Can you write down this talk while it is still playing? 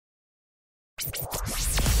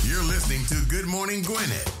listening to Good Morning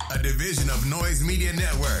Gwinnett, a division of Noise Media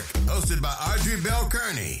Network, hosted by Audrey Bell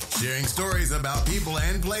Kearney, sharing stories about people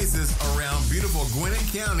and places around beautiful Gwinnett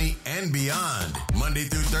County and beyond. Monday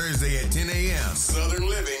through Thursday at 10 a.m. Southern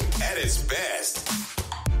living at its best.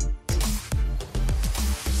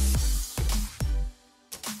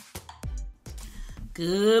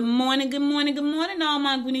 Good morning, good morning, good morning, all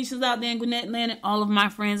my Gwinnetians out there in Gwinnett Land and all of my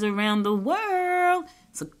friends around the world.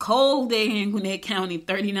 It's a cold day here in Gwinnett County,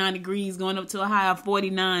 39 degrees, going up to a high of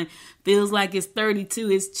 49. Feels like it's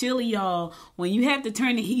 32. It's chilly, y'all. When you have to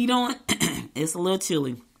turn the heat on, it's a little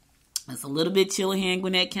chilly. It's a little bit chilly here in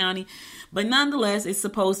Gwinnett County. But nonetheless, it's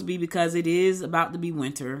supposed to be because it is about to be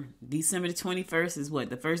winter. December the 21st is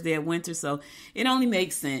the first day of winter. So it only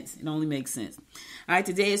makes sense. It only makes sense. All right,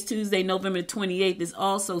 today is Tuesday, November the 28th. It's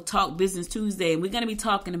also Talk Business Tuesday. And we're going to be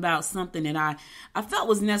talking about something that I felt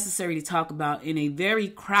was necessary to talk about in a very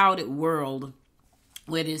crowded world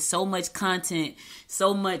where there's so much content,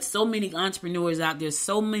 so many entrepreneurs out there,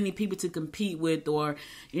 so many people to compete with or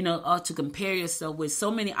to compare yourself with,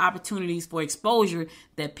 so many opportunities for exposure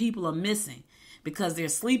that people are missing because they're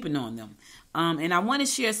sleeping on them. And I want to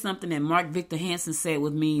share something that Mark Victor Hansen said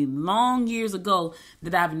with me long years ago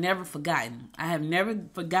that I've never forgotten. I have never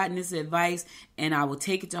forgotten this advice, and I will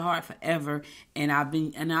take it to heart forever. And I've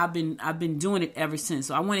been doing it ever since.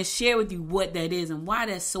 So I want to share with you what that is and why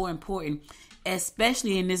that's so important,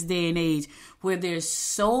 especially in this day and age where there's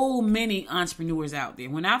so many entrepreneurs out there.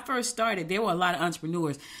 When I first started, there were a lot of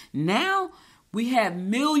entrepreneurs. Now we have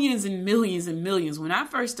millions and millions and millions. When I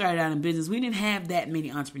first started out in business, we didn't have that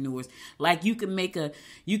many entrepreneurs. Like you could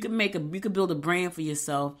build a brand for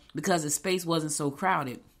yourself because the space wasn't so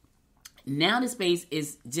crowded. Now the space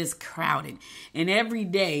is just crowded. And every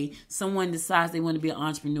day someone decides they want to be an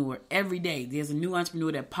entrepreneur. Every day there's a new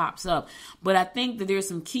entrepreneur that pops up. But I think that there's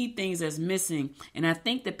some key things that's missing. And I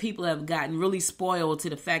think that people have gotten really spoiled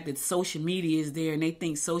to the fact that social media is there and they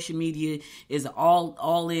think social media is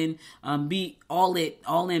all in be all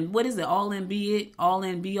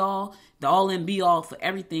for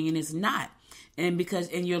everything, and it's not.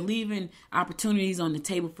 And you're leaving opportunities on the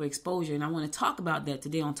table for exposure. And I want to talk about that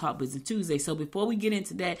today on Talk Business Tuesday. So before we get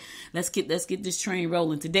into that, let's get this train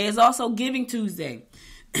rolling. Today is also Giving Tuesday.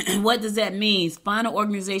 What does that mean? Find an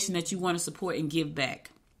organization that you want to support and give back.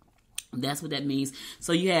 That's what that means.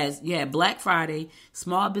 So you had Black Friday,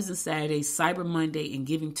 Small Business Saturday, Cyber Monday, and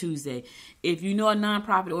Giving Tuesday. If you know a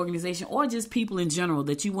nonprofit organization or just people in general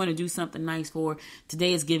that you want to do something nice for,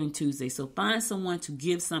 today is Giving Tuesday. So find someone to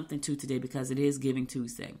give something to today because it is Giving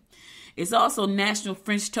Tuesday. It's also National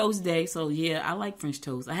French Toast Day. So yeah, I like French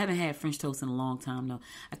toast. I haven't had French toast in a long time though.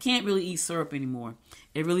 I can't really eat syrup anymore.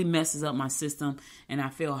 It really messes up my system and I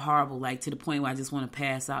feel horrible, like to the point where I just want to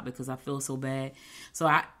pass out because I feel so bad. So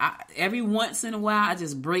I every once in a while, I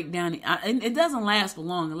just break down. And it doesn't last for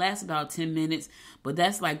long. It lasts about 10 minutes, but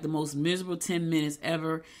that's like the most miserable 10 minutes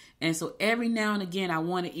ever. And so every now and again, I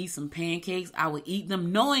want to eat some pancakes. I would eat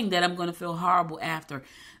them knowing that I'm going to feel horrible after.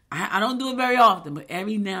 I don't do it very often, but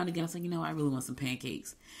every now and again, I was like, I really want some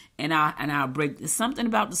pancakes. And I'll break. There's something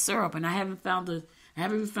about the syrup, and I haven't found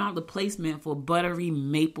the placement for buttery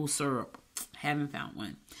maple syrup. Haven't found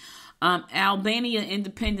one. Albania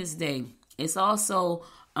Independence Day. It's also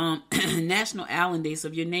National Allen Day. So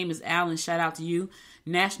if your name is Allen, shout out to you.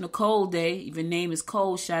 National Cold Day. If your name is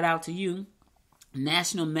Cole, shout out to you.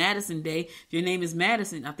 National Madison Day. If your name is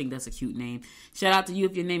Madison, I think that's a cute name. Shout out to you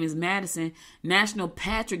if your name is Madison. National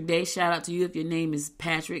Patrick Day. Shout out to you if your name is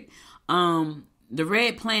Patrick. The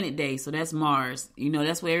Red Planet Day. So that's Mars.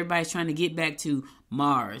 That's where everybody's trying to get back to,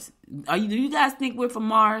 Mars. Do you guys think we're from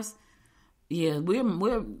Mars? Yeah, we're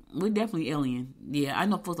definitely alien. Yeah, I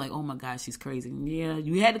know folks like, oh my gosh, she's crazy. Yeah,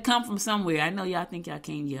 you had to come from somewhere. I know y'all think y'all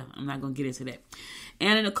came. Yeah, I'm not gonna get into that.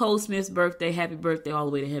 Anna Nicole Smith's birthday. Happy birthday all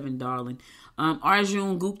the way to heaven, darling.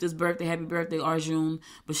 Arjun Gupta's birthday. Happy birthday, Arjun.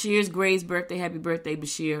 Bashir's Gray's birthday. Happy birthday,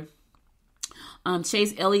 Bashir.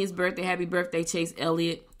 Chase Elliott's birthday. Happy birthday, Chase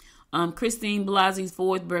Elliott. Christine Blasie's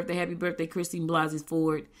Ford's birthday. Happy birthday, Christine Blasie's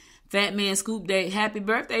Ford. Fat Man Scoop Day. Happy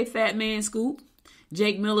birthday, Fat Man Scoop.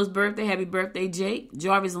 Jake Miller's birthday. Happy birthday, Jake.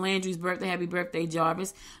 Jarvis Landry's birthday. Happy birthday,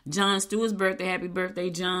 Jarvis. John Stewart's birthday. Happy birthday,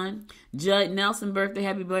 John. Judd Nelson's birthday.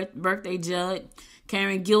 Happy birthday, Judd.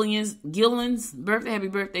 Karen Gillen's birthday. Happy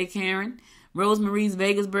birthday, Karen. Rosemary's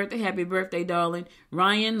Vega's birthday. Happy birthday, darling.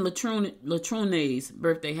 Ryan Latrune's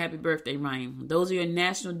birthday. Happy birthday, Ryan. Those are your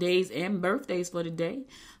national days and birthdays for the day.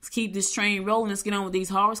 Let's keep this train rolling. Let's get on with these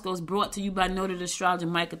horoscopes brought to you by noted astrologer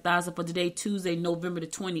Micah Thaza for today, Tuesday, November the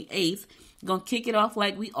 28th. We're going to kick it off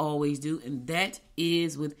like we always do, and that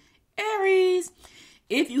is with Aries.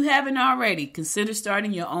 If you haven't already, consider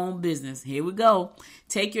starting your own business. Here we go.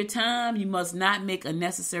 Take your time. You must not make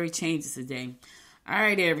unnecessary changes today. All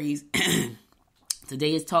right, Aries.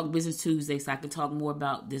 Today is Talk Business Tuesday, so I can talk more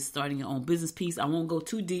about this starting your own business piece. I won't go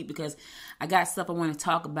too deep because I got stuff I want to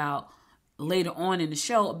talk about later on in the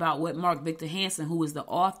show about what Mark Victor Hansen, who is the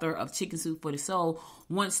author of Chicken Soup for the Soul,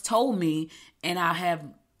 once told me, and I have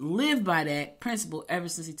lived by that principle ever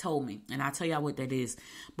since he told me, and I'll tell y'all what that is.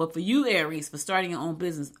 But for you, Aries, for starting your own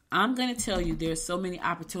business, I'm going to tell you there's so many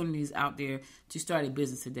opportunities out there to start a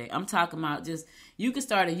business today. I'm talking about just, you can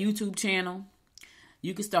start a YouTube channel,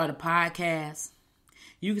 you can start a podcast,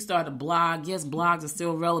 you can start a blog. Yes, blogs are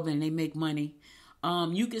still relevant and they make money.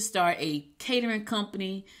 You can start a catering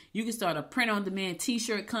company. You can start a print-on-demand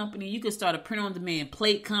t-shirt company. You can start a print-on-demand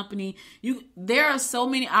plate company. There are so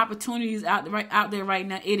many opportunities out there right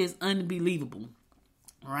now. It is unbelievable,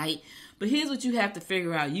 right? But here's what you have to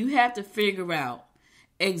figure out. You have to figure out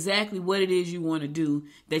exactly what it is you want to do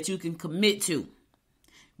that you can commit to.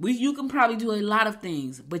 You can probably do a lot of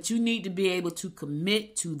things, but you need to be able to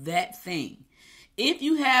commit to that thing. If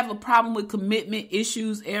you have a problem with commitment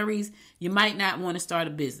issues, Aries, you might not want to start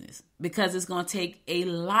a business because it's going to take a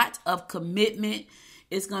lot of commitment.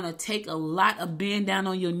 It's going to take a lot of being down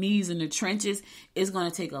on your knees in the trenches. It's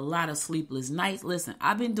going to take a lot of sleepless nights. Listen,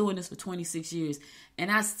 I've been doing this for 26 years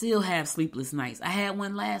and I still have sleepless nights. I had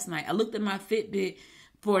one last night. I looked at my Fitbit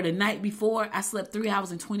for the night before. I slept 3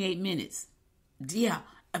 hours and 28 minutes. Yeah,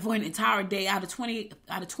 for an entire day. Out of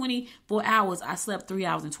 24 hours, I slept 3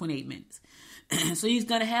 hours and 28 minutes. So you're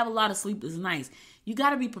going to have a lot of sleepless nights. You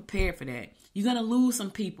got to be prepared for that. You're going to lose some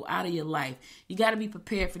people out of your life. You got to be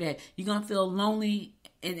prepared for that. You're going to feel lonely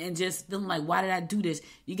and just feeling like, why did I do this?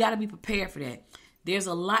 You got to be prepared for that. There's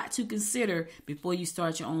a lot to consider before you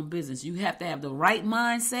start your own business. You have to have the right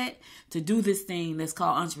mindset to do this thing that's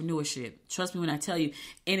called entrepreneurship. Trust me when I tell you.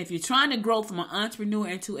 And if you're trying to grow from an entrepreneur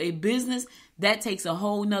into a business, that takes a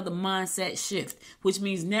whole nother mindset shift, which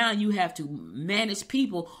means now you have to manage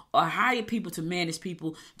people or hire people to manage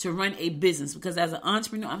people to run a business. Because as an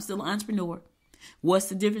entrepreneur, I'm still an entrepreneur. What's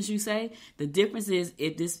the difference, you say? The difference is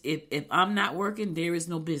if I'm not working, there is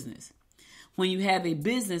no business. When you have a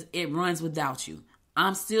business, it runs without you.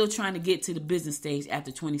 I'm still trying to get to the business stage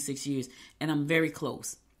after 26 years, and I'm very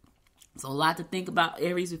close. So a lot to think about,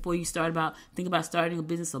 Aries, before you think about starting a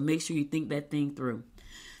business, so make sure you think that thing through.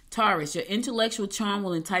 Taurus, your intellectual charm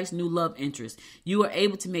will entice new love interests. You are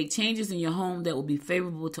able to make changes in your home that will be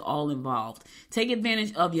favorable to all involved. Take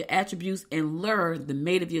advantage of your attributes and lure the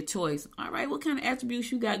mate of your choice. All right, what kind of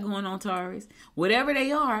attributes you got going on, Taurus? Whatever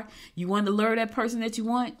they are, you want to lure that person that you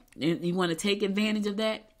want, and you want to take advantage of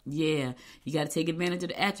that. Yeah, you got to take advantage of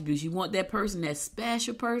the attributes. You want that person, that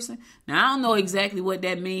special person. Now, I don't know exactly what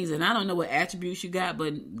that means, and I don't know what attributes you got,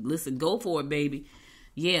 but listen, go for it, baby.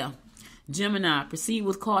 Yeah. Gemini, proceed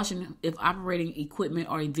with caution if operating equipment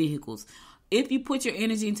or vehicles. If you put your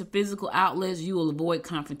energy into physical outlets, you will avoid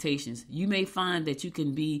confrontations. You may find that you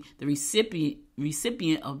can be the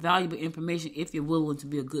recipient of valuable information if you're willing to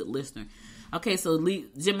be a good listener. Okay, so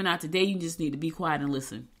Gemini, today you just need to be quiet and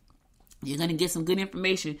listen. You're going to get some good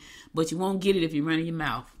information, but you won't get it if you're running your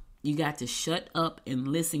mouth. You got to shut up and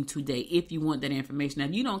listen today if you want that information. Now,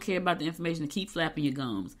 if you don't care about the information, keep flapping your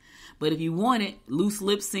gums. But if you want it, loose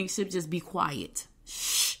lips sink ship, just be quiet.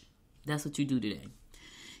 Shh. That's what you do today.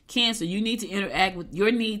 Cancer, you need to interact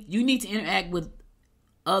with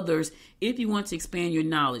others if you want to expand your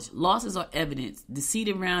knowledge. Losses are evidence. Deceit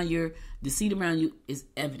around you is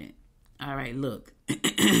evident. All right, look.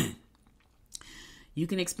 You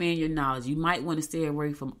can expand your knowledge. You might want to stay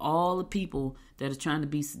away from all the people that are trying to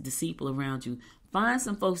be deceitful around you. Find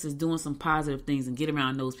some folks that's doing some positive things and get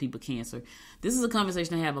around those people, Cancer. This is a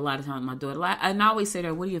conversation I have a lot of time with my daughter. And I always say to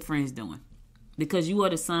her, what are your friends doing? Because you are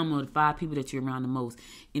the sum of the 5 people that you're around the most.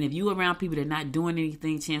 And if you're around people that are not doing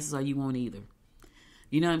anything, chances are you won't either.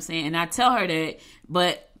 You know what I'm saying? And I tell her that,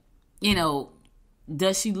 but,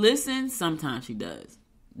 does she listen? Sometimes she does.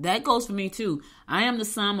 That goes for me too. I am the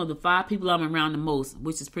sum of the 5 people I'm around the most,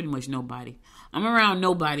 which is pretty much nobody. I'm around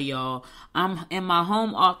nobody, y'all. I'm in my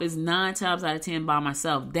home office 9 times out of 10 by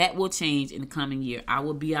myself. That will change in the coming year. I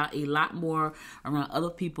will be out a lot more around other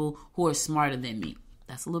people who are smarter than me.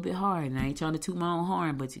 That's a little bit hard, and I ain't trying to toot my own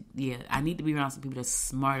horn, but yeah, I need to be around some people that's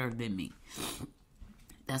smarter than me.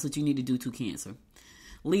 That's what you need to do too, Cancer.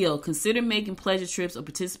 Leo, consider making pleasure trips or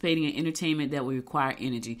participating in entertainment that will require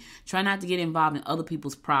energy. Try not to get involved in other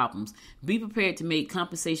people's problems. Be prepared to make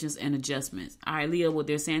compensations and adjustments. All right, Leo, what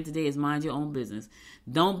they're saying today is mind your own business.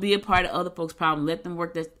 Don't be a part of other folks' problems. Let them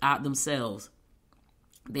work that out themselves.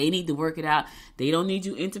 They need to work it out. They don't need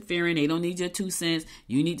you interfering. They don't need your 2 cents.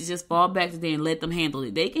 You need to just fall back today and let them handle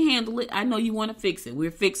it. They can handle it. I know you want to fix it.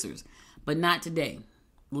 We're fixers. But not today.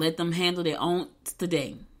 Let them handle their own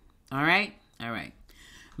today. All right? All right.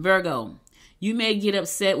 Virgo, you may get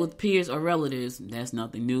upset with peers or relatives. That's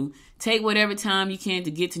nothing new. Take whatever time you can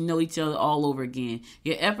to get to know each other all over again.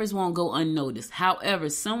 Your efforts won't go unnoticed. However,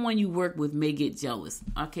 someone you work with may get jealous.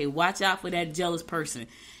 Okay, watch out for that jealous person.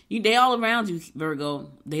 They all around you,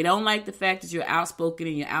 Virgo. They don't like the fact that you're outspoken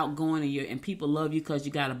and you're outgoing and people love you because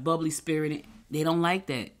you got a bubbly spirit. They don't like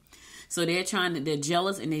that. So they're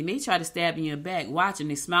jealous and they may try to stab in your back. Watch them.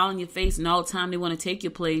 They smile in your face and all the time they want to take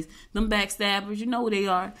your place. Them backstabbers, you know who they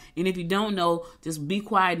are. And if you don't know, just be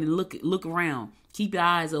quiet and look around. Keep your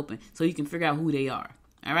eyes open so you can figure out who they are.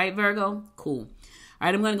 All right, Virgo? Cool. All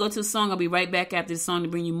right, I'm going to go to a song. I'll be right back after this song to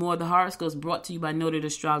bring you more of the horoscopes brought to you by noted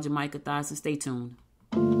astrologer MeThat. And stay tuned.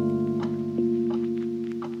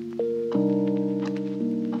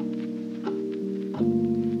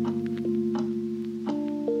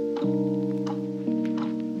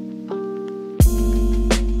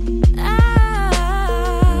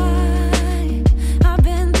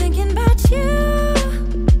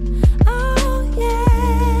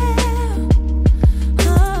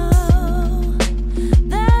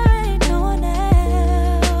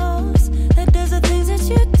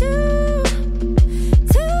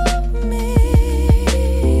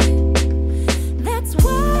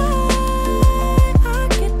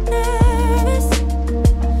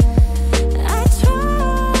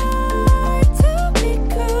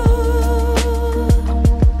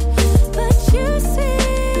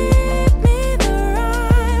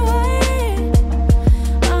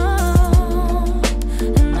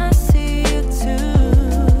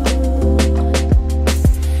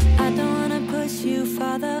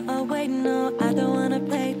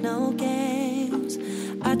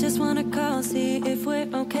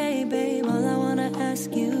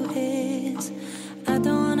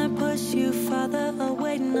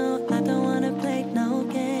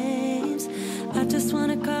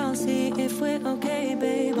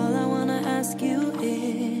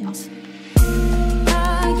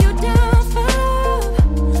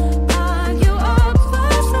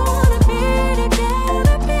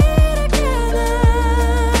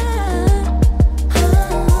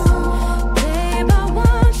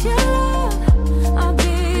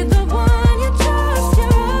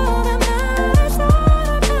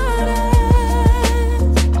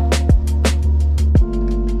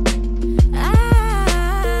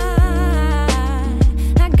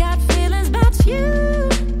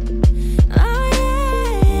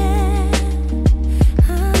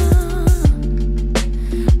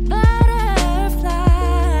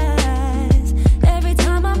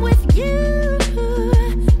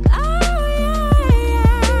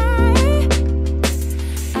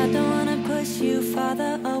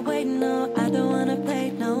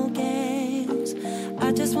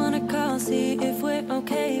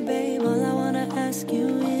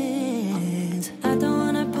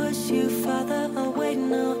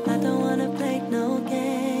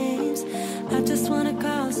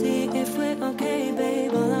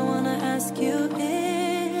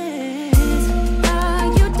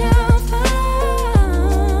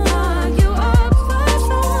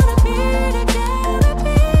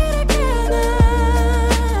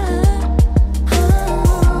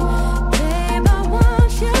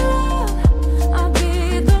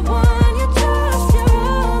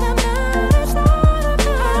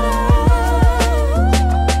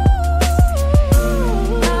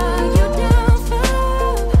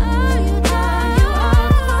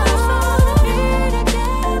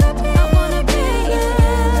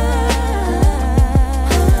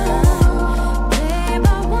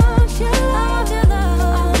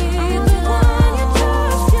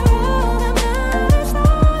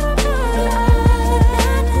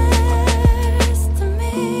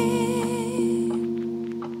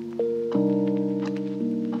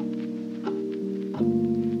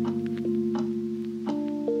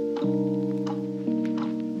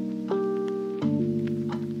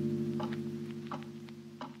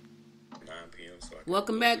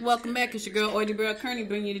 Welcome back. It's your girl, Audrey Bell Kearney,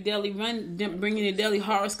 bringing you the daily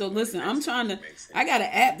horoscope. Listen, I got an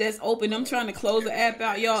app that's open. I'm trying to close the app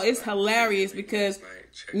out, y'all. It's hilarious because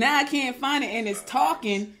now I can't find it and it's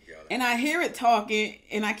talking and I hear it talking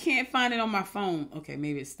and I can't find it on my phone. Okay,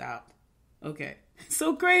 maybe it stopped. Okay.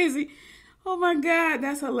 So crazy. Oh my God,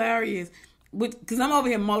 that's hilarious. Because I'm over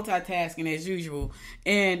here multitasking as usual.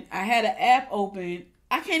 And I had an app open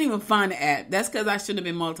I can't even find the app. That's because I shouldn't have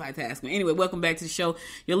been multitasking. Anyway, welcome back to the show.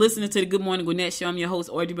 You're listening to the Good Morning Gwinnett Show. I'm your host,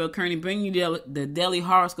 Audrey Bell Kearney, bringing you the daily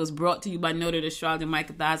horoscopes brought to you by noted astrologer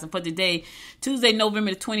MeThat. And for today, Tuesday,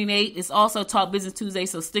 November the 28th, it's also Talk Business Tuesday,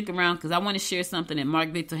 so stick around because I want to share something that Mark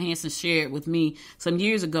Victor Hansen shared with me some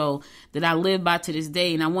years ago that I live by to this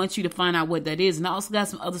day, and I want you to find out what that is. And I also got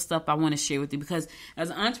some other stuff I want to share with you because as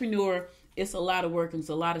an entrepreneur, it's a lot of work and it's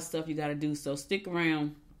a lot of stuff you got to do, so stick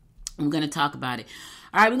around. I'm going to talk about it.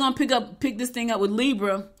 All right, we're going to pick this thing up with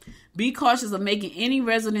Libra. Be cautious of making any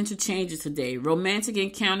residential changes today. Romantic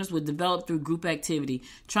encounters will develop through group activity.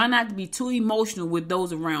 Try not to be too emotional with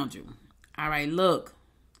those around you. All right, look,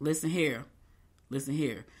 listen here.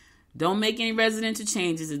 Don't make any residential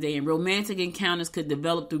changes today, and romantic encounters could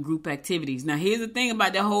develop through group activities. Now, here's the thing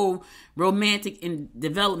about the whole romantic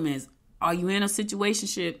developments. Are you in a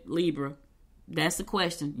situationship, Libra? That's the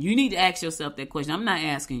question. You need to ask yourself that question. I'm not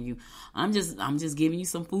asking you. I'm just giving you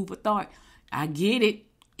some food for thought. I get it.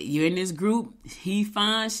 You're in this group. He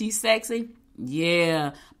fine. She's sexy.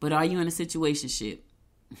 Yeah. But are you in a situationship?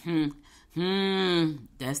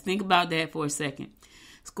 Let's think about that for a second.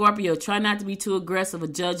 Scorpio, try not to be too aggressive or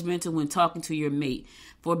judgmental when talking to your mate.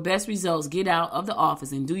 For best results, get out of the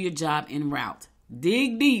office and do your job en route.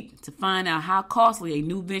 Dig deep to find out how costly a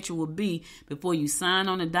new venture will be before you sign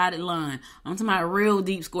on the dotted line. I'm talking about real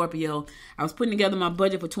deep, Scorpio. I was putting together my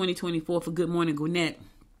budget for 2024 for Good Morning Gwinnett.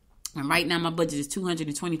 And right now my budget is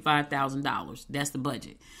 $225,000. That's the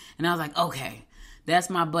budget. And I was like, okay, that's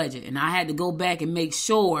my budget. And I had to go back and make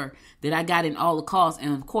sure that I got in all the costs.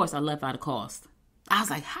 And of course, I left out a cost. I was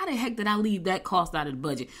like, how the heck did I leave that cost out of the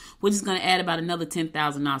budget? Which is going to add about another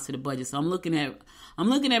 $10,000 to the budget. So I'm looking at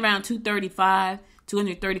around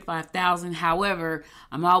 $235,000. However,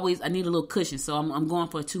 I need a little cushion. So I'm going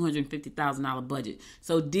for a $250,000 budget.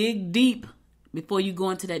 So dig deep before you go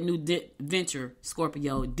into that new venture,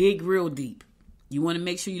 Scorpio. Dig real deep. You want to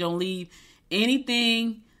make sure you don't leave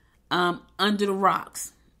anything under the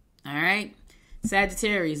rocks. All right.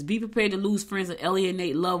 Sagittarius, be prepared to lose friends or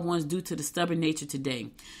alienate loved ones due to the stubborn nature today.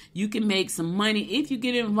 You can make some money if you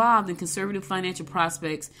get involved in conservative financial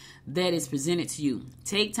prospects that is presented to you.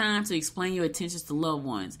 Take time to explain your intentions to loved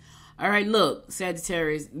ones. All right, look,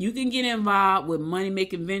 Sagittarius, you can get involved with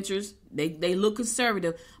money-making ventures. They look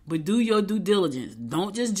conservative, but do your due diligence.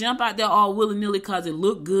 Don't just jump out there all willy-nilly because it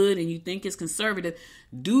look good and you think it's conservative.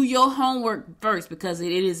 Do your homework first because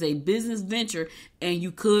it is a business venture and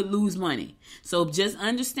you could lose money. So just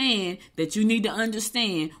understand that you need to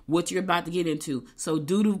understand what you're about to get into. So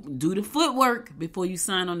do the footwork before you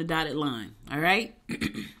sign on the dotted line. All right?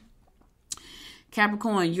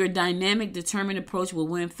 Capricorn, your dynamic, determined approach will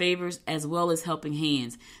win favors as well as helping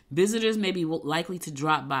hands. Visitors may be likely to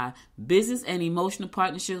drop by. Business and emotional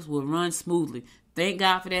partnerships will run smoothly. Thank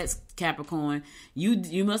God for that, Capricorn.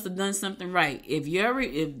 You must have done something right. If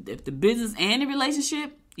the business and the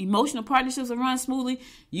relationship, emotional partnerships will run smoothly,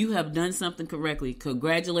 you have done something correctly.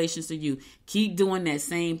 Congratulations to you. Keep doing that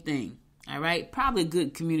same thing. All right? Probably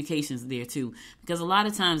good communications there too, because a lot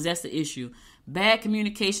of times that's the issue. Bad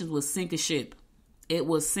communications will sink a ship. It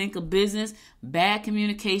will sink a business. Bad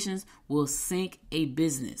communications will sink a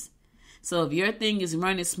business. So if your thing is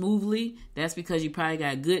running smoothly, that's because you probably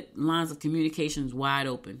got good lines of communications wide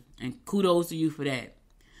open. And kudos to you for that.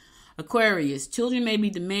 Aquarius, children may be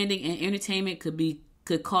demanding and entertainment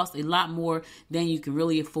could cost a lot more than you can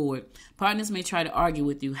really afford. Partners may try to argue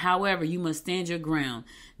with you. However, you must stand your ground.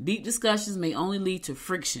 Deep discussions may only lead to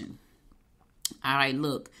friction. All right,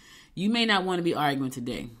 look, you may not want to be arguing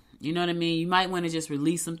today. You know what I mean? You might want to just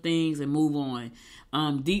release some things and move on.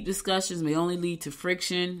 Deep discussions may only lead to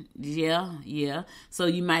friction. Yeah. So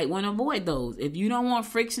you might want to avoid those. If you don't want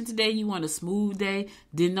friction today, you want a smooth day,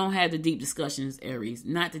 then don't have the deep discussions, Aries.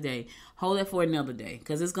 Not today. Hold that for another day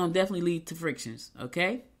because it's going to definitely lead to frictions.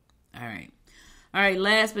 Okay? All right.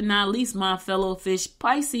 Last but not least, my fellow fish,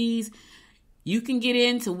 Pisces, you can get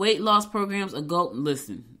into weight loss programs or go,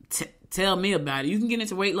 listen, tell me about it. You can get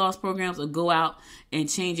into weight loss programs or go out and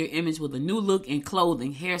change your image with a new look in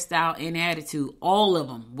clothing, hairstyle, and attitude. All of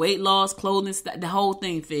them. Weight loss, clothing, the whole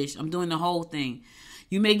thing, fish. I'm doing the whole thing.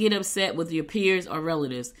 You may get upset with your peers or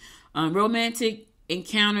relatives. Romantic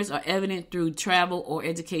encounters are evident through travel or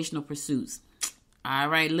educational pursuits. All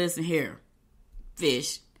right, listen here,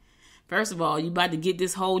 fish. First of all, you about to get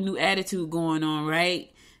this whole new attitude going on, right?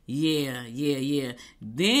 Yeah.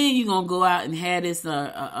 Then you're going to go out and have this, you're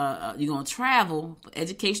going to travel,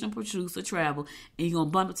 educational pursuits or travel, and you're going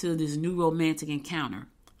to bump into this new romantic encounter.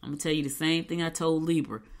 I'm going to tell you the same thing I told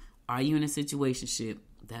Libra. Are you in a situationship?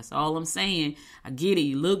 That's all I'm saying. I get it.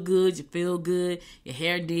 You look good. You feel good. Your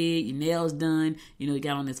hair did. Your nails done. You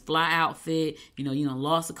got on this fly outfit. You done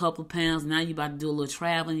lost a couple of pounds. Now you about to do a little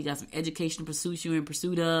traveling. You got some educational pursuits you're in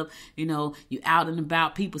pursuit of. You out and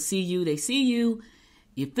about. People see you. They see you.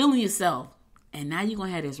 You're feeling yourself. And now you're going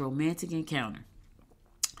to have this romantic encounter.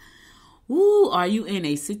 Ooh, are you in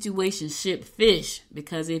a situationship fish?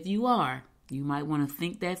 Because if you are, you might want to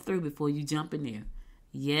think that through before you jump in there.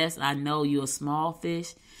 Yes, I know you're a small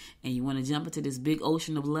fish and you want to jump into this big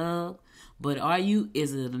ocean of love. But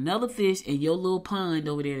is it another fish in your little pond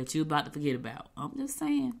over there that you're about to forget about? I'm just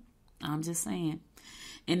saying.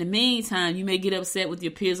 In the meantime, you may get upset with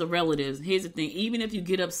your peers or relatives. Here's the thing. Even if you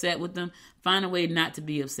get upset with them, find a way not to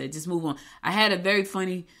be upset. Just move on. I had a very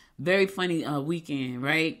funny weekend,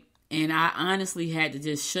 right? And I honestly had to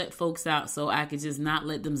just shut folks out so I could just not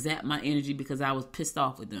let them zap my energy because I was pissed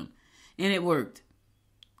off with them. And it worked.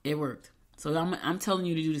 So I'm telling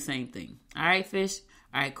you to do the same thing. All right, fish?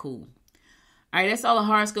 All right, cool. All right, that's all the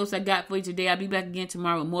horoscopes I got for you today. I'll be back again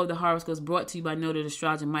tomorrow with more of the horoscopes brought to you by noted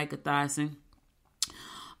astrologer Micah Thyssen.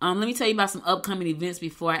 Let me tell you about some upcoming events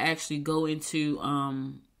before I actually go into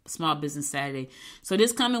Small Business Saturday. So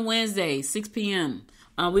this coming Wednesday, 6 p.m.,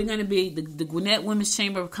 we're going to be, the Gwinnett Women's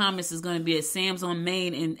Chamber of Commerce is going to be at Sam's on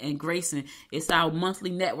Main in Grayson. It's our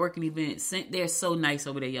monthly networking event. They're so nice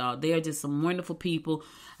over there, y'all. They are just some wonderful people.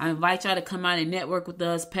 I invite y'all to come out and network with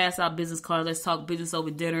us, pass out business cards. Let's talk business over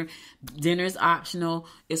dinner. Dinner is optional.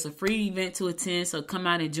 It's a free event to attend, so come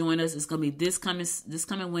out and join us. It's going to be this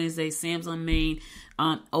coming Wednesday, Sam's on Main,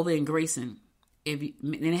 over in Grayson. And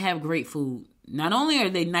they have great food. Not only are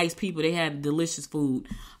they nice people, they have delicious food.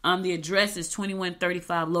 The address is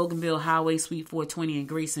 2135 Loganville Highway, Suite 420 in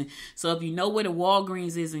Grayson. So if you know where the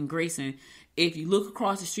Walgreens is in Grayson, if you look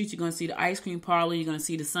across the street, you're going to see the ice cream parlor. You're going to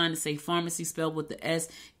see the sign that say pharmacy spelled with the S.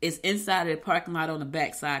 It's inside of the parking lot on the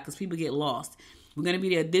back side because people get lost. We're going to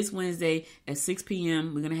be there this Wednesday at 6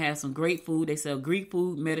 p.m. We're going to have some great food. They sell Greek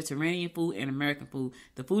food, Mediterranean food, and American food.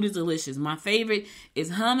 The food is delicious. My favorite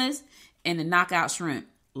is hummus and the knockout shrimp.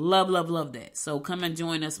 Love, love, love that. So come and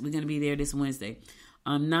join us. We're going to be there this Wednesday,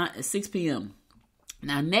 not at 6 p.m.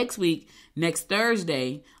 Now, next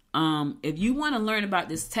Thursday, if you want to learn about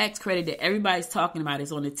this tax credit that everybody's talking about,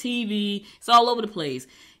 it's on the TV, it's all over the place.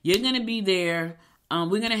 You're going to be there.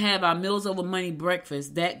 We're going to have our Meals Over Money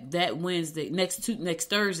breakfast that Wednesday, next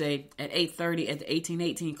Thursday at 8:30 at the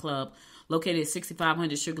 1818 Club, located at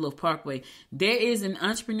 6500 Sugarloaf Parkway. There is an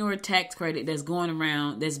entrepreneur tax credit that's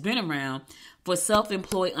been around for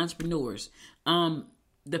self-employed entrepreneurs.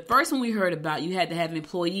 The first one we heard about, you had to have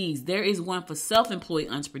employees. There is one for self-employed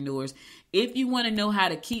entrepreneurs. If you want to know how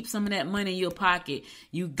to keep some of that money in your pocket,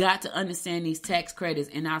 you got to understand these tax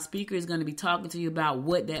credits. And our speaker is going to be talking to you about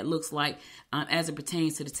what that looks like as it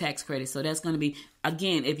pertains to the tax credit. So that's going to be,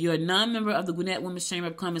 again, if you're a non-member of the Gwinnett Women's Chamber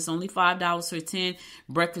of Commerce, it's only $5 to attend.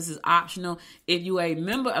 Breakfast is optional. If you are a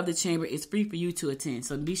member of the chamber, it's free for you to attend.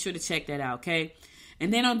 So be sure to check that out, okay?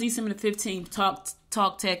 And then on December the 15th,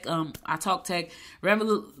 Talk Tech,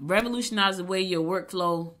 revolutionize the way your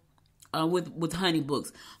workflow with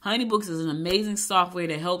HoneyBooks. HoneyBooks is an amazing software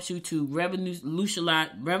that helps you to revolutionize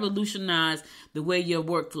the way your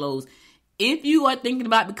work flows. If you are thinking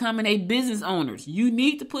about becoming a business owner, you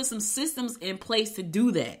need to put some systems in place to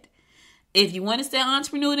do that. If you want to stay an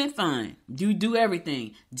entrepreneur, then fine. Do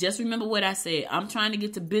everything. Just remember what I said. I'm trying to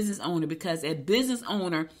get to business owner because as business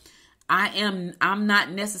owner, I'm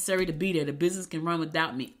not necessary to be there. The business can run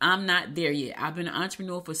without me. I'm not there yet. I've been an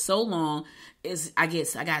entrepreneur for so long. I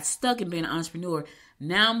got stuck in being an entrepreneur.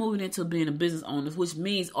 Now I'm moving into being a business owner, which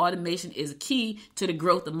means automation is a key to the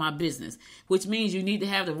growth of my business, which means you need to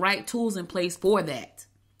have the right tools in place for that.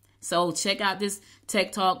 So check out this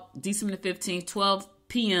Tech Talk, December the 15th, 12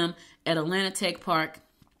 p.m. at Atlanta Tech Park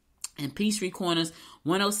and Peachtree Corners,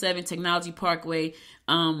 107 Technology Parkway.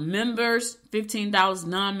 Members, $15.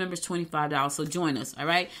 Non-members, $25. So join us, all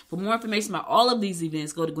right? For more information about all of these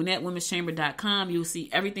events, go to GwinnettWomen'sChamber.com. You'll see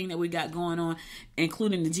everything that we got going on,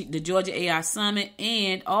 including the Georgia AI Summit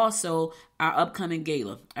and also our upcoming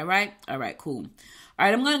gala, all right? All right, cool. All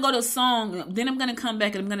right, I'm going to go to a song. Then I'm going to come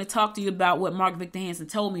back and I'm going to talk to you about what Mark Victor Hansen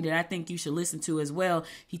told me that I think you should listen to as well.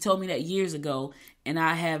 He told me that years ago, and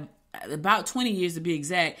I have about 20 years to be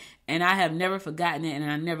exact, and I have never forgotten it, and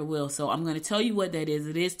I never will. So I'm going to tell you what that is.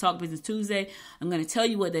 It is Talk Business Tuesday. I'm going to tell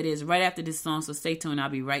you what that is right after this song, so stay tuned. I'll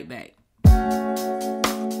be right back.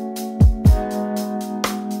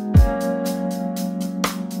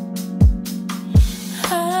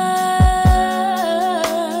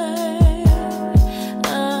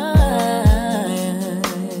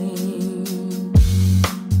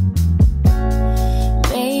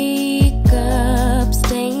 Makeup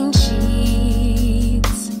stain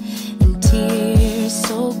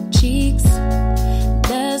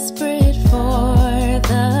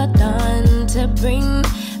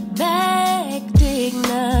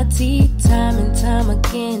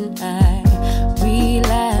again. I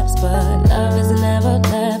relapse, but love has never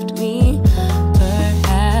left me.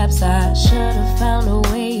 Perhaps I should have found a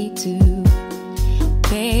way to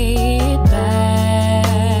pay it back.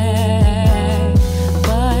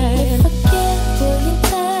 But if I get, will you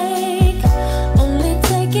take? Only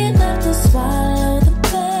take enough to swallow the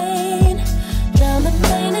pain. Drown the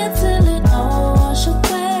pain until it all wash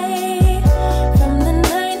away. From the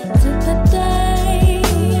night to the day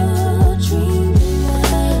you dream,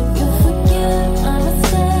 you forgive my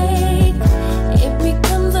mistake. It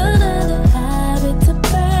becomes another habit to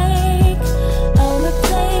break. I'll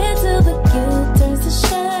replay it till the guilt turns to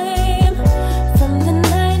shame. From the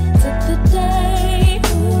night to the day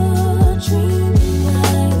you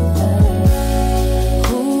dream away.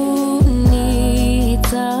 Who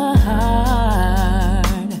needs a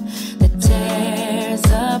heart that tears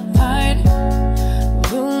apart?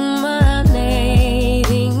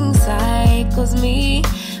 Ruminating cycles me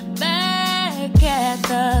back at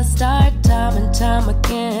the start, time and time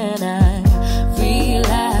again. I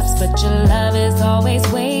relapse, but your love is always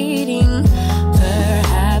waiting.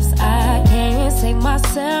 Perhaps I can't save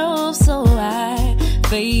myself, so I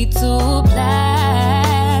fade to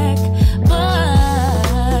black.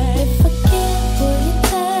 But if I get, will you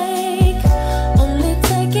take? Only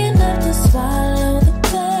take enough to swallow the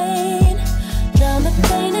pain. Drown the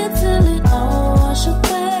pain until it all wash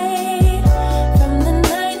away. From the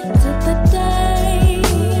night to the day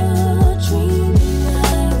you dream,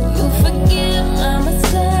 you forgive my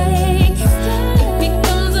mistake. It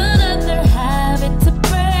becomes another habit to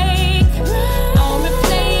break. I'll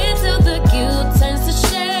replay it till the guilt turns to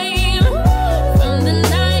shame. From the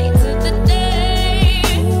night to the day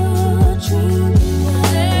you dream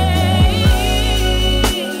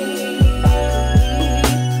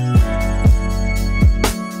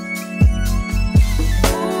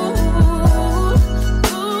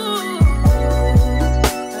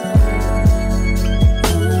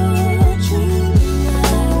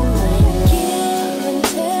Give and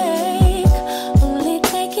take, only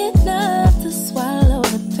take enough to swallow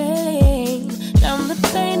the pain. Drown the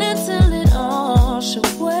pain until it all wash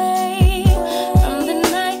away. From the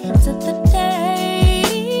night to the day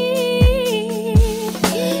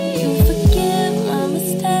you forgive my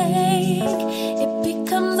mistake. It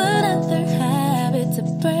becomes another habit to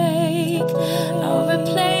break. I'll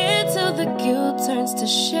replay it till the guilt turns to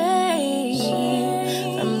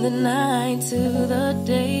shame. From the night to the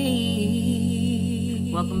day.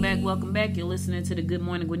 Welcome back. You're listening to the Good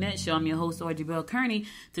Morning Gwinnett Show. I'm your host, Audrey Bell Kearney.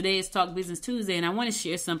 Today is Talk Business Tuesday, and I want to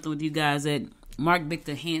share something with you guys that Mark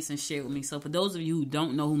Victor Hansen shared with me. So for those of you who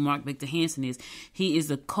don't know who Mark Victor Hansen is, he is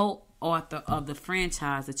the co-author of the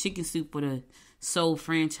franchise, the Chicken Soup for the Soul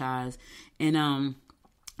franchise. And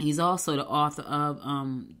he's also the author of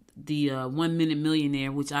the 1 Minute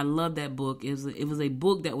Millionaire, which I love that book. It was a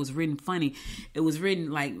book that was written funny. It was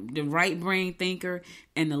written like the right brain thinker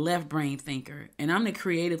and the left brain thinker. And I'm the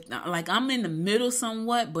creative, like I'm in the middle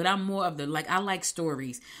somewhat, but I'm more of the, like I like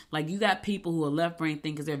stories. Like you got people who are left brain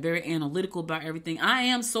thinkers. They're very analytical about everything. I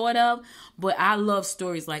am sort of, but I love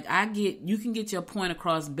stories. Like you can get your point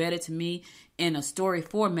across better to me in a story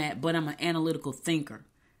format, but I'm an analytical thinker,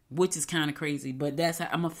 which is kind of crazy, but that's how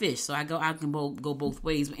I'm a fish, so I can go both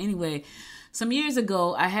ways. But anyway, some years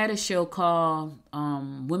ago, I had a show called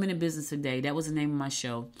Women in Business Today. That was the name of my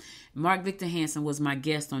show. Mark Victor Hansen was my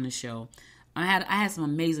guest on the show. I had some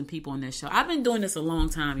amazing people on that show. I've been doing this a long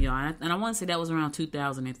time, y'all, and I want to say that was around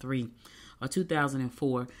 2003 or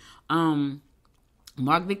 2004.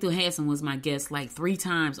 Mark Victor Hansen was my guest like 3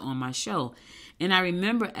 times on my show. And I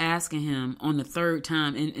remember asking him on the 3rd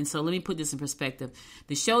time, and so let me put this in perspective.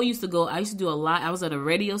 The show I used to do a lot. I was at a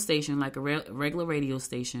radio station, like a regular radio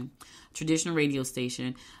station, traditional radio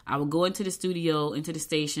station. I would go into the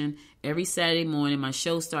station every Saturday morning. My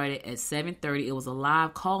show started at 7:30. It was a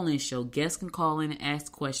live call-in show. Guests can call in and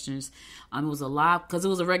ask questions. It was a live, because it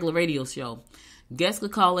was a regular radio show. Guests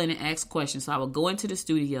could call in and ask questions. So I would go into the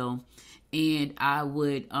studio and I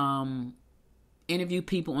would interview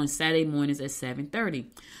people on Saturday mornings at 7:30.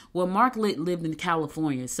 Well, Mark lived in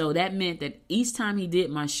California, so that meant that each time he did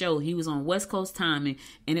my show, he was on West Coast timing,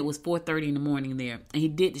 and it was 4:30 in the morning there, and he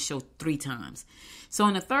did the show 3 times. So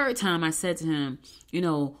on the 3rd time, I said to him,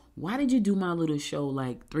 why did you do my little show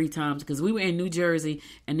like 3 times? Because we were in New Jersey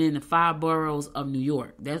and then the 5 boroughs of New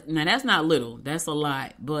York. That's not little. That's a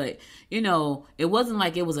lot. But, it wasn't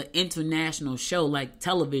like it was an international show like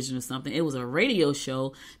television or something. It was a radio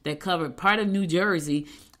show that covered part of New Jersey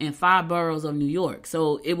and 5 boroughs of New York.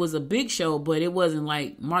 So it was a big show, but it wasn't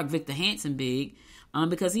like Mark Victor Hansen big.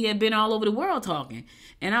 because he had been all over the world talking.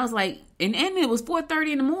 And I was like, and it was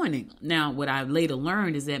 4:30 in the morning. Now, what I later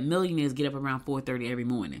learned is that millionaires get up around 4:30 every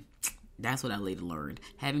morning. That's what I later learned.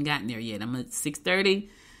 Haven't gotten there yet. I'm at 6:30,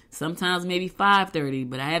 sometimes maybe 5:30,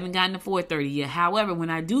 but I haven't gotten to 4:30 yet. However, when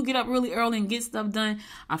I do get up really early and get stuff done,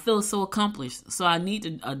 I feel so accomplished. So I need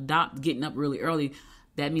to adopt getting up really early.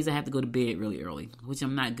 That means I have to go to bed really early, which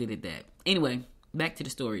I'm not good at that. Anyway, back to the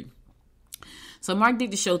story. So Mark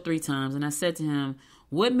did the show 3 times, and I said to him,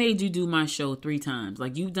 what made you do my show 3 times?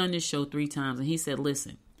 Like, you've done this show 3 times. And he said,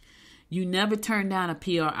 listen, you never turn down a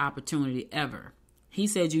PR opportunity ever. He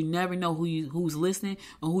said, you never know who's listening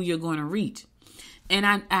or who you're going to reach. And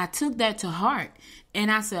I took that to heart.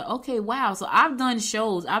 And I said, okay, wow. So I've done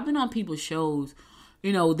shows. I've been on people's shows,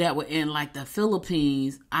 that were in like the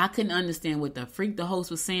Philippines. I couldn't understand what the freak the host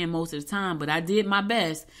was saying most of the time, but I did my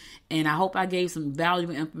best. And I hope I gave some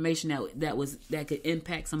valuable information that could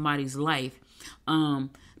impact somebody's life.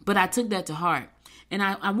 But I took that to heart. And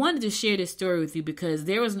I wanted to share this story with you because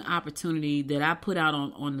there was an opportunity that I put out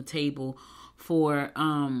on the table for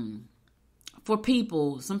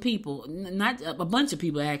people, some people, not a bunch of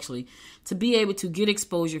people actually, to be able to get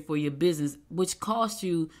exposure for your business, which cost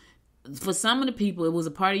you. For some of the people, it was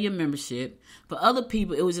a part of your membership. For other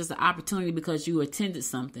people, it was just an opportunity because you attended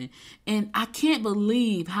something. And I can't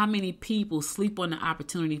believe how many people sleep on the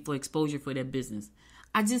opportunity for exposure for their business.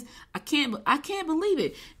 I can't believe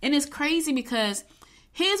it. And it's crazy because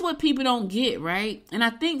here's what people don't get, right? And I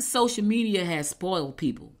think social media has spoiled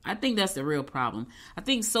people. I think that's the real problem. I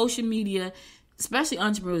think social media, especially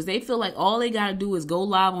entrepreneurs, they feel like all they got to do is go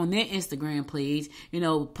live on their Instagram page,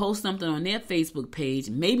 post something on their Facebook page,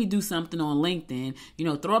 maybe do something on LinkedIn,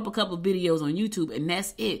 throw up a couple of videos on YouTube, and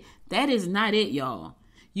that's it. That is not it, y'all.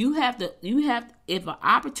 You have to, if an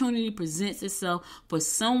opportunity presents itself for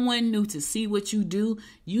someone new to see what you do,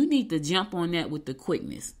 you need to jump on that with the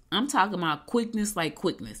quickness. I'm talking about quickness,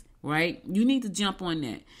 right? You need to jump on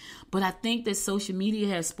that. But I think that social media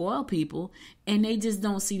has spoiled people and they just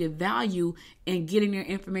don't see the value in getting their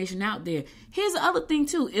information out there. Here's the other thing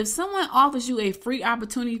too. If someone offers you a free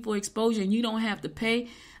opportunity for exposure and you don't have to pay,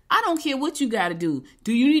 I don't care what you got to do.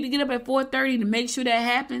 Do you need to get up at 4:30 to make sure that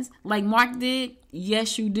happens like Mark did?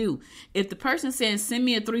 Yes, you do. If the person says, send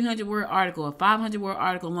me a 300-word article, a 500-word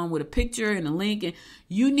article along with a picture and a link, and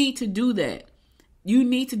you need to do that. You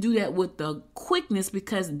need to do that with the quickness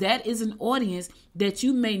because that is an audience that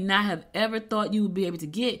you may not have ever thought you would be able to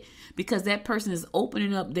get because that person is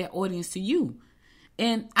opening up their audience to you.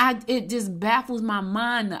 And it just baffles my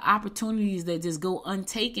mind, the opportunities that just go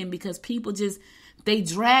untaken because people they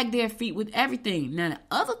drag their feet with everything. Now, the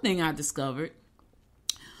other thing I discovered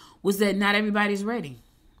was that not everybody's ready.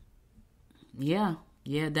 Yeah,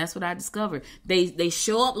 that's what I discovered. They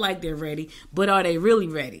show up like they're ready, but are they really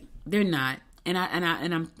ready? They're not. And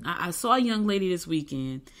I saw a young lady this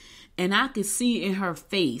weekend, and I could see in her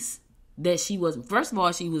face that she wasn't. First of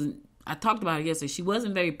all, I talked about it yesterday. She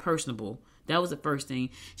wasn't very personable. That was the first thing.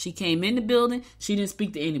 She came in the building. She didn't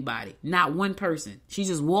speak to anybody. Not one person. She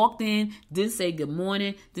just walked in, didn't say good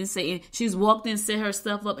morning, didn't say anything. She just walked in, set her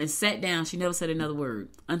stuff up, and sat down. She never said another word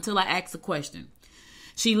until I asked a question.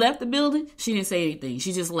 She left the building. She didn't say anything.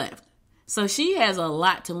 She just left. So she has a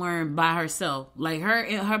lot to learn by herself. Like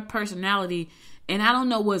her personality, and I don't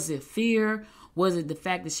know, was it fear? Was it the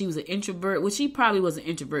fact that she was an introvert? Well, she probably was an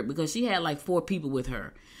introvert because she had like 4 people with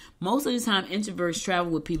her. Most of the time, introverts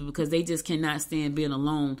travel with people because they just cannot stand being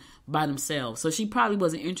alone by themselves. So she probably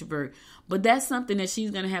was an introvert. But that's something that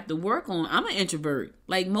she's going to have to work on. I'm an introvert.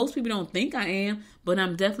 Like most people don't think I am, but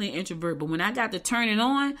I'm definitely an introvert. But when I got to turn it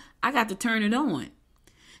on, I got to turn it on.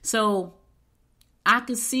 So I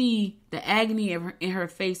could see the agony in her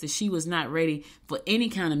face that she was not ready for any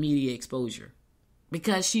kind of media exposure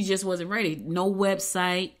because she just wasn't ready. No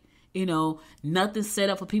website. Nothing set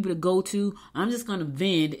up for people to go to. I'm just going to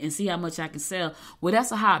vend and see how much I can sell. Well,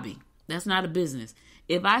 that's a hobby. That's not a business.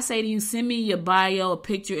 If I say to you, send me your bio, a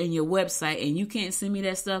picture, and your website, and you can't send me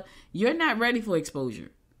that stuff, you're not ready for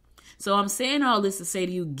exposure. So I'm saying all this to say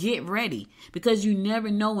to you, get ready because you never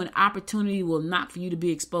know when opportunity will knock for you to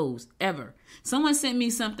be exposed, ever. Someone sent me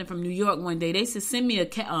something from New York one day. They said, send me a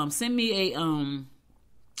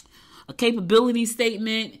capability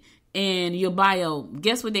statement and your bio.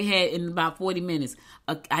 Guess what they had in about 40 minutes?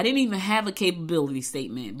 I didn't even have a capability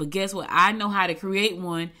statement, but guess what? I know how to create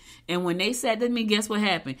one. And when they said to me, guess what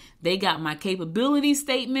happened? They got my capability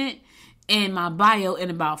statement and my bio in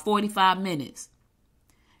about 45 minutes.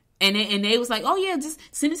 And they was like, oh yeah, just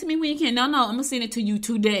send it to me when you can. No, I'm going to send it to you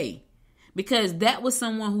today. Because that was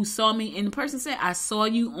someone who saw me. And the person said, I saw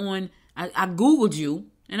you I Googled you.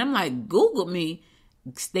 And I'm like, Googled me?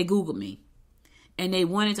 They Googled me. and they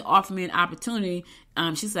wanted to offer me an opportunity.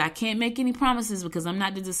 She said, I can't make any promises because I'm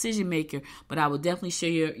not the decision maker, but I will definitely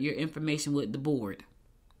share your information with the board.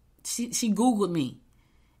 She Googled me,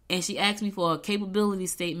 and she asked me for a capability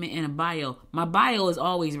statement and a bio. My bio is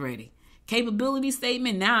always ready. Capability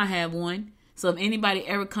statement, now I have one. So if anybody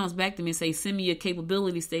ever comes back to me and say, send me your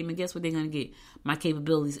capability statement, guess what they're going to get? My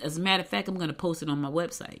capabilities. As a matter of fact, I'm going to post it on my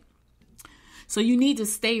website. So you need to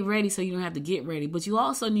stay ready so you don't have to get ready. But you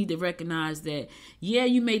also need to recognize that, yeah,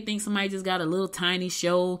 you may think somebody just got a little tiny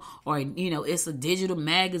show, or, it's a digital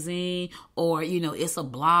magazine, or, it's a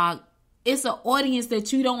blog. It's an audience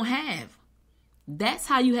that you don't have. That's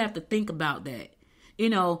how you have to think about that.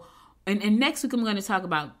 And next week I'm going to talk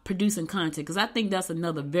about producing content, because I think that's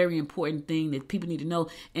another very important thing that people need to know.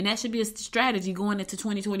 And that should be a strategy going into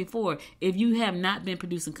 2024. If you have not been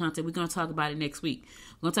producing content, we're going to talk about it next week.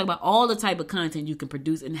 We're going to talk about all the type of content you can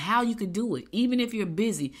produce and how you can do it, even if you're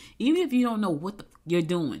busy, even if you don't know what you're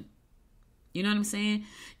doing. You know what I'm saying?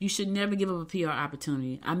 You should never give up a PR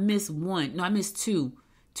opportunity. I missed one. No, I missed two,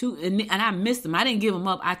 and I missed them. I didn't give them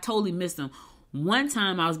up. I totally missed them. One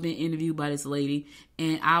time I was being interviewed by this lady,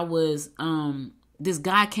 and I was, this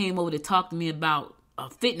guy came over to talk to me about a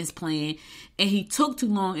fitness plan, and he took too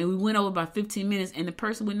long, and we went over about 15 minutes, and the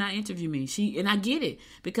person would not interview me. And I get it,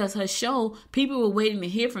 because her show, people were waiting to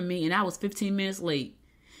hear from me, and I was 15 minutes late.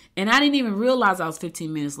 And I didn't even realize I was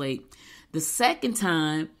 15 minutes late. The second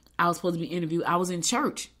time I was supposed to be interviewed, I was in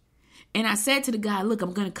church. And I said to the guy, look,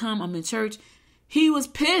 I'm going to come. I'm in church. He was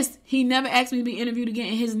pissed. He never asked me to be interviewed again.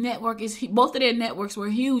 And his network both of their networks were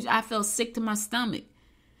huge. I felt sick to my stomach.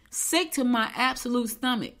 Sick to my absolute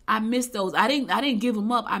stomach. I missed those. I didn't give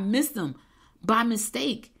them up. I missed them by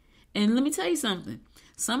mistake. And let me tell you something.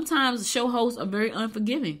 Sometimes show hosts are very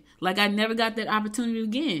unforgiving. Like, I never got that opportunity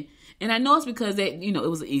again. And I know it's because it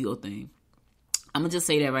was an ego thing. I'm going to just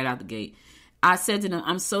say that right out the gate. I said to them,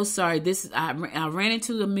 I'm so sorry. I ran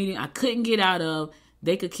into a meeting I couldn't get out of.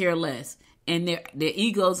 They could care less. And their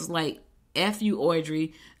egos is like, F you,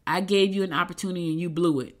 Audrey. I gave you an opportunity and you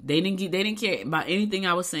blew it. They didn't care about anything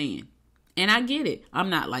I was saying. And I get it. I'm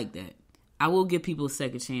not like that. I will give people a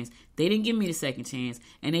second chance. They didn't give me the second chance.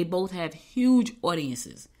 And they both have huge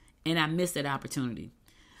audiences. And I missed that opportunity.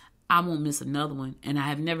 I won't miss another one. And I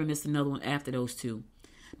have never missed another one after those two.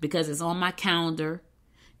 Because it's on my calendar.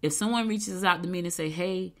 If someone reaches out to me and say,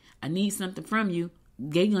 hey, I need something from you,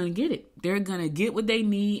 they're going to get it. They're going to get what they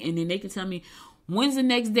need, and then they can tell me, when's the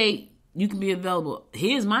next date you can be available?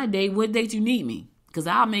 Here's my date. What date you need me? Because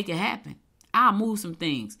I'll make it happen. I'll move some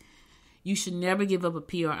things. You should never give up a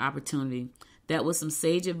PR opportunity. That was some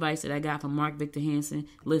sage advice that I got from Mark Victor Hansen.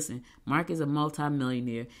 Listen, Mark is a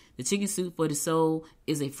multimillionaire. The Chicken Soup for the Soul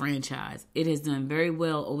is a franchise. It has done very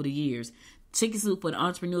well over the years. Chicken Soup for the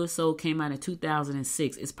Entrepreneur Soul came out in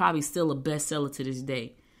 2006. It's probably still a bestseller to this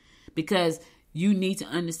day, because you need to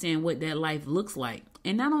understand what that life looks like.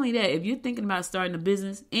 And not only that, if you're thinking about starting a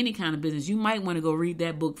business, any kind of business, you might want to go read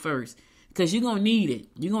that book first, because you're going to need it.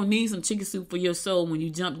 You're going to need some chicken soup for your soul when you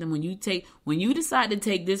jump in, when you decide to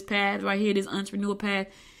take this path right here, this entrepreneur path.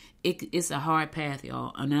 It's a hard path,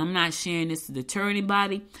 y'all. And I'm not sharing this to deter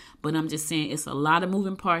anybody, but I'm just saying it's a lot of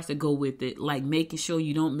moving parts that go with it, like making sure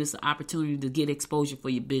you don't miss an opportunity to get exposure for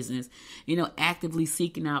your business, actively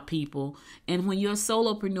seeking out people. And when you're a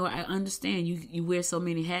solopreneur, I understand you wear so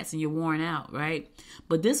many hats and you're worn out, right?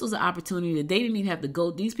 But this was an opportunity that they didn't even have to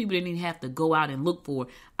go, these people didn't even have to go out and look for.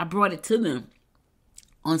 I brought it to them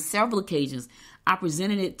on several occasions. I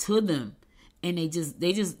presented it to them, and they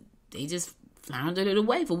just floundered it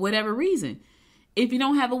away for whatever reason. If you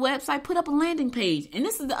don't have a website, put up a landing page. And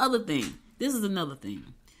this is the other thing. This is another thing.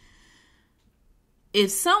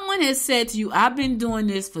 If someone has said to you, I've been doing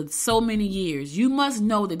this for so many years, you must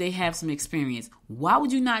know that they have some experience. Why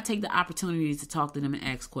would you not take the opportunity to talk to them and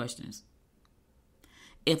ask questions?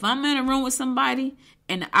 If I'm in a room with somebody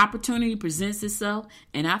and the opportunity presents itself,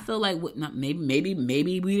 and I feel like maybe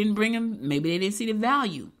we didn't bring them, maybe they didn't see the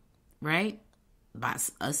value, right? By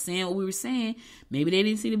us saying what we were saying, maybe they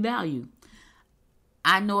didn't see the value.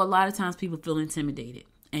 I know a lot of times people feel intimidated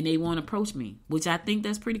and they won't approach me, which I think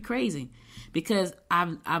that's pretty crazy, because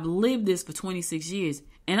I've lived this for 26 years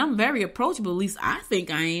and I'm very approachable. At least I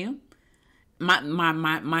think I am.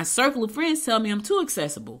 My circle of friends tell me I'm too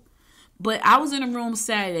accessible. But I was in a room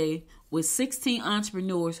Saturday with 16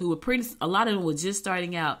 entrepreneurs who were a lot of them were just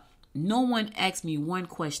starting out. No one asked me one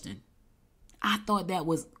question. I thought that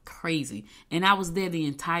was crazy. And I was there the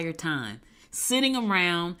entire time, sitting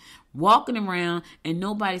around, walking around, and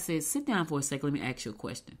nobody said, sit down for a second, let me ask you a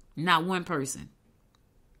question. Not one person.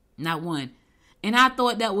 Not one. And I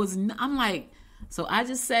thought that was, I'm like, So I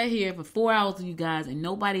just sat here for 4 hours with you guys, and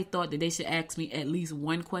nobody thought that they should ask me at least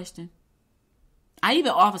one question. I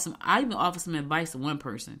even offered some advice to one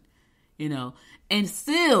person, and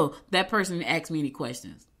still that person didn't ask me any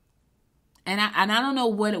questions. And I don't know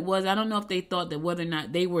what it was. I don't know if they thought that whether or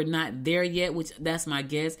not they were not there yet, which that's my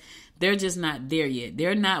guess. They're just not there yet.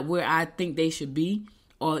 They're not where I think they should be,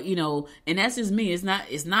 or and that's just me. It's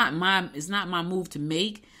not my move to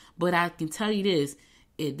make. But I can tell you this: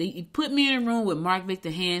 if they put me in a room with Mark Victor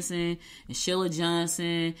Hansen and Sheila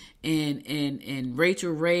Johnson and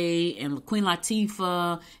Rachel Ray and Queen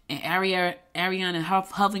Latifah and Ariana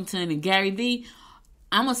Huffington and Gary Vee,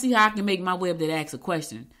 I'm gonna see how I can make my way up there to ask a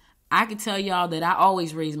question. I can tell y'all that I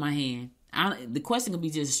always raise my hand. The question could be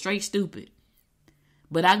just straight stupid.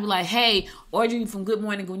 But I'd be like, hey, Audrey from Good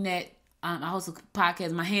Morning Gwinnett, I host a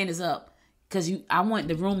podcast, my hand is up. Because I want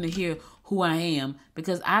the room to hear who I am.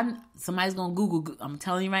 Because somebody's going to Google, I'm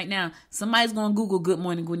telling you right now, somebody's going to Google Good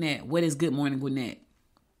Morning Gwinnett. What is Good Morning Gwinnett?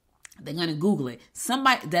 They're going to Google it.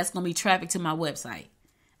 Somebody, that's going to be traffic to my website.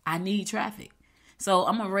 I need traffic. So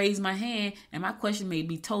I'm going to raise my hand, and my question may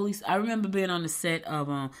be totally... I remember being on the set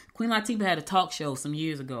of... Queen Latifah had a talk show some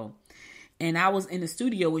years ago, and I was in the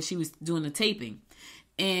studio when she was doing the taping,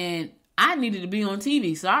 and I needed to be on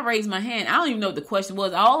TV, so I raised my hand. I don't even know what the question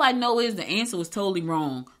was. All I know is the answer was totally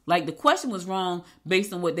wrong. Like, the question was wrong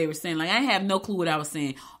based on what they were saying. Like, I have no clue what I was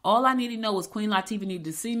saying. All I needed to know was Queen Latifah needed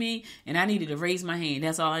to see me, and I needed to raise my hand.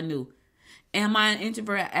 That's all I knew. Am I an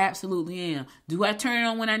introvert? I absolutely am. Do I turn it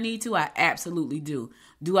on when I need to? I absolutely do.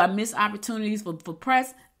 Do I miss opportunities for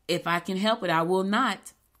press? If I can help it, I will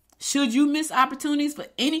not. Should you miss opportunities for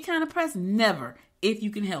any kind of press? Never, if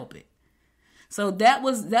you can help it. So that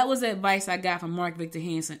was the advice I got from Mark Victor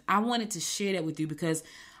Hansen. I wanted to share that with you because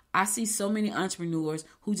I see so many entrepreneurs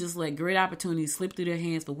who just let great opportunities slip through their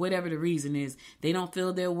hands for whatever the reason is. They don't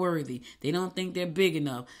feel they're worthy. They don't think they're big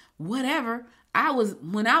enough. Whatever.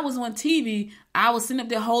 When I was on TV, I was sitting up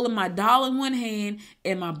there holding my dollar in one hand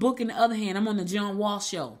and my book in the other hand. I'm on the John Walsh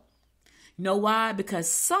show. You know why? Because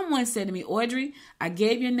someone said to me, Audrey, I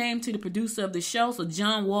gave your name to the producer of the show. So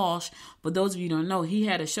John Walsh, for those of you who don't know, he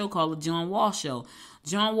had a show called the John Walsh Show.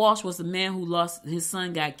 John Walsh was the man who lost his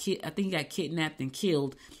son, I think he got kidnapped and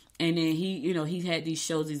killed. And then he had these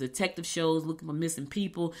shows, these detective shows looking for missing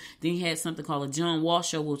people. Then he had something called a John Walsh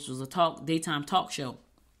Show, which was a daytime talk show.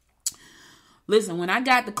 Listen, when I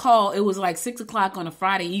got the call, it was like 6 o'clock on a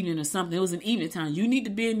Friday evening or something. It was an evening time. You need to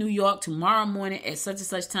be in New York tomorrow morning at such and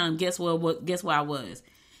such time. Guess where I was?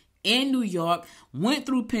 In New York, went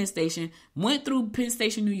through Penn Station,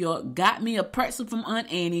 New York, got me a pretzel from Aunt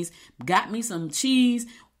Annie's, got me some cheese,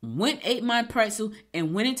 ate my pretzel,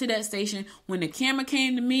 and went into that station. When the camera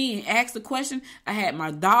came to me and asked the question, I had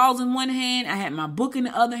my dolls in one hand, I had my book in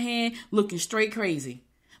the other hand, looking straight crazy.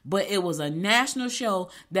 But it was a national show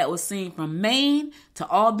that was seen from Maine to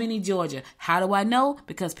Albany, Georgia. How do I know?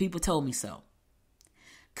 Because people told me so.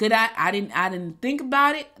 I didn't think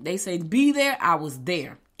about it. They said be there. I was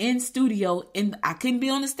there in studio, and I couldn't be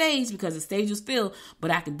on the stage because the stage was filled, but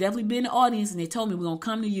I could definitely be in the audience, and they told me we're going to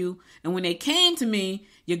come to you. And when they came to me,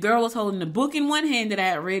 your girl was holding the book in one hand that I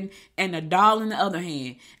had written and a doll in the other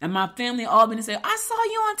hand. And my family in Albany said, I saw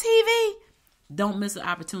you on TV. Don't miss an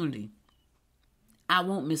opportunity. I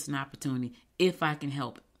won't miss an opportunity if I can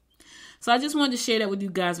help it. So I just wanted to share that with you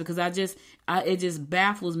guys because it just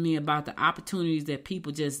baffles me about the opportunities that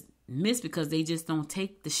people just miss because they just don't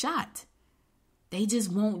take the shot. They just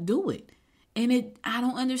won't do it. And I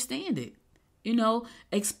don't understand it.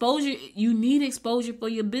 Exposure, you need exposure for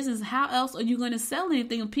your business. How else are you going to sell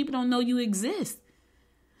anything if people don't know you exist?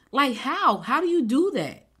 Like how? How do you do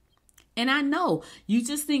that? And I know you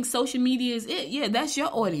just think social media is it. Yeah, that's your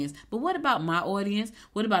audience. But what about my audience?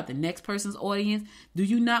 What about the next person's audience? Do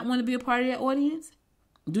you not want to be a part of that audience?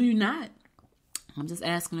 Do you not? I'm just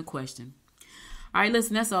asking a question. All right,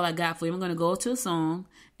 listen, that's all I got for you. I'm going to go to a song,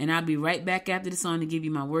 and I'll be right back after the song to give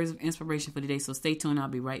you my words of inspiration for today. So stay tuned. I'll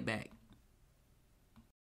be right back.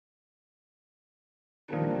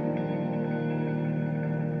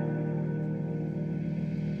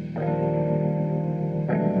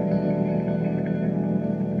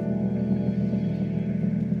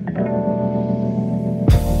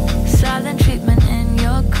 Treatment in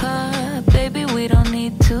your cup, baby, we don't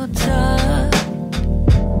need to talk.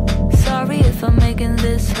 Sorry if I'm making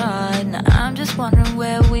this hard. Now I'm just wondering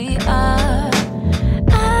where we are.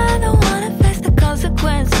 I don't wanna face the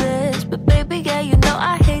consequences, but baby, yeah, you know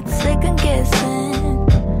I hate second guessing.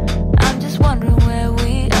 I'm just wondering where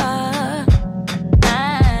we are.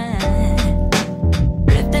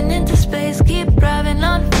 Drifting into space, keep driving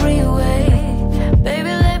on the freeway. Baby,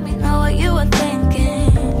 let me know what you are thinking.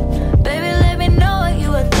 Baby, let me know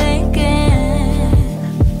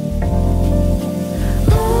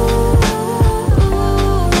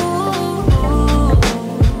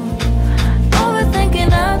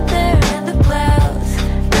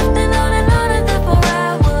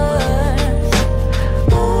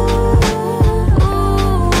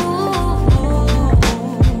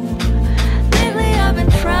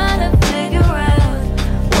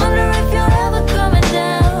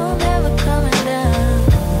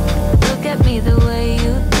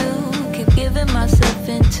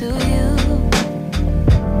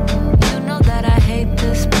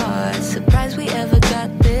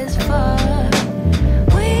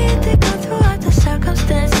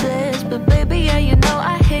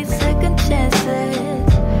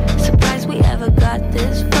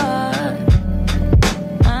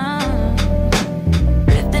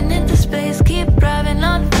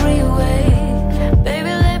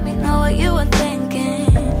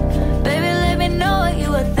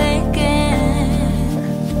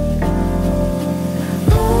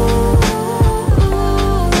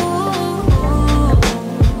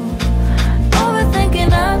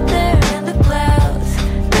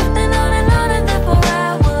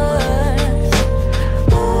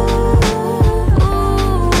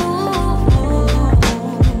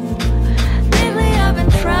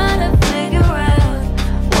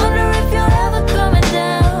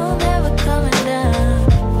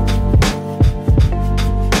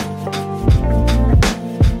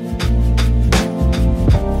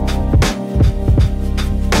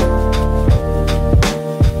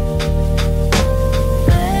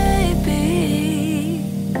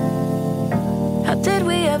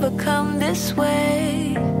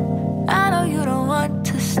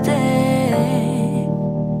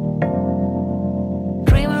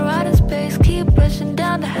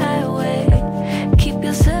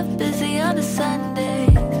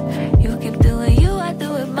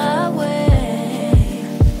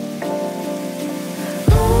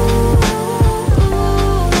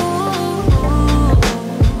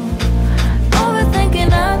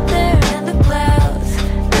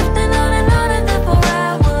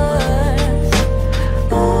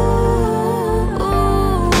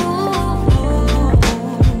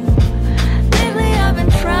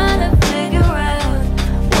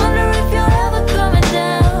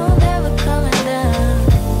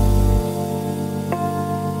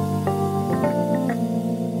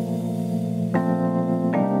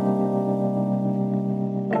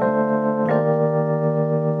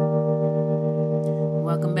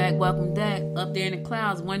welcome back. Up there in the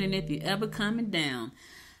clouds, wondering if you're ever coming down.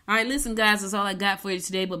 All right, listen, guys, that's all I got for you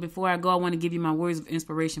today. But before I go, I want to give you my words of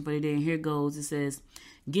inspiration for today. And here goes. It says,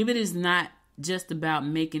 giving is not just about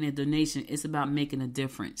making a donation. It's about making a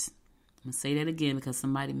difference. I'm going to say that again because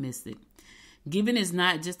somebody missed it. Giving is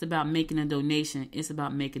not just about making a donation. It's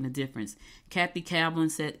about making a difference. Kathy Calvin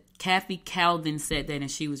said that, and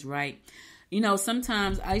she was right. You know,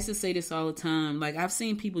 sometimes I used to say this all the time. Like, I've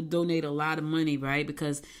seen people donate a lot of money, right?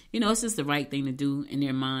 Because, you know, it's just the right thing to do in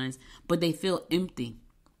their minds. But they feel empty.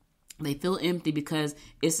 They feel empty because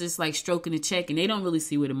it's just like stroking a check and they don't really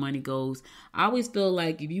see where the money goes. I always feel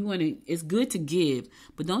like if you want to, it's good to give,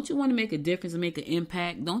 but don't you want to make a difference and make an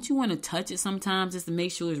impact? Don't you want to touch it sometimes just to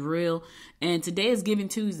make sure it's real? And today is Giving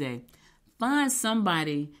Tuesday. Find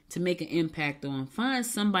somebody to make an impact on. Find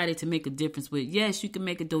somebody to make a difference with. Yes, you can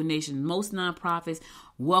make a donation. Most nonprofits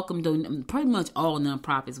welcome pretty much all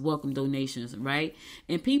nonprofits welcome donations, right?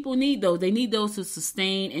 And people need those. They need those to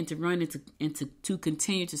sustain and to run and to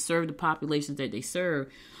continue to serve the populations that they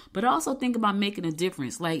serve. But also think about making a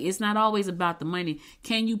difference. Like, it's not always about the money.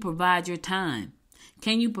 Can you provide your time?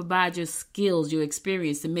 Can you provide your skills, your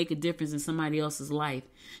experience to make a difference in somebody else's life,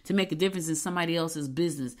 to make a difference in somebody else's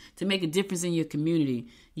business, to make a difference in your community?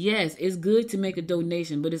 Yes, it's good to make a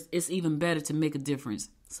donation, but it's even better to make a difference.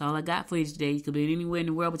 That's all I got for you today. You could be anywhere in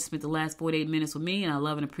the world, but you spent the last 48 minutes with me, and I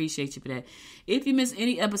love and appreciate you for that. If you miss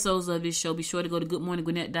any episodes of this show, be sure to go to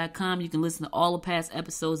goodmorninggwinnett.com. You can listen to all the past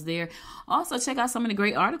episodes there. Also, check out some of the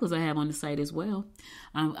great articles I have on the site as well.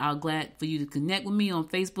 I'm glad for you to connect with me on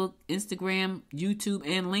Facebook, Instagram, YouTube,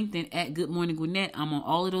 and LinkedIn at Good Morning Gwinnett. I'm on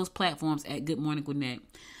all of those platforms at Good Morning Gwinnett.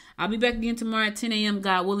 I'll be back again tomorrow at 10 a.m.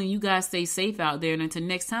 God willing. You guys stay safe out there. And until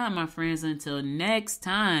next time, my friends, until next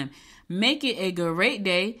time, make it a great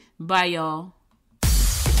day. Bye, y'all.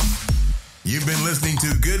 You've been listening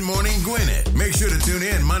to Good Morning Gwinnett. Make sure to tune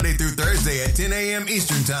in Monday through Thursday at 10 a.m.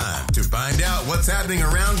 Eastern Time to find out what's happening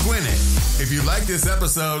around Gwinnett. If you like this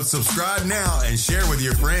episode, subscribe now and share with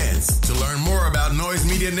your friends. To learn more about Noise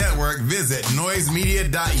Media Network, visit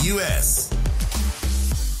noisemedia.us.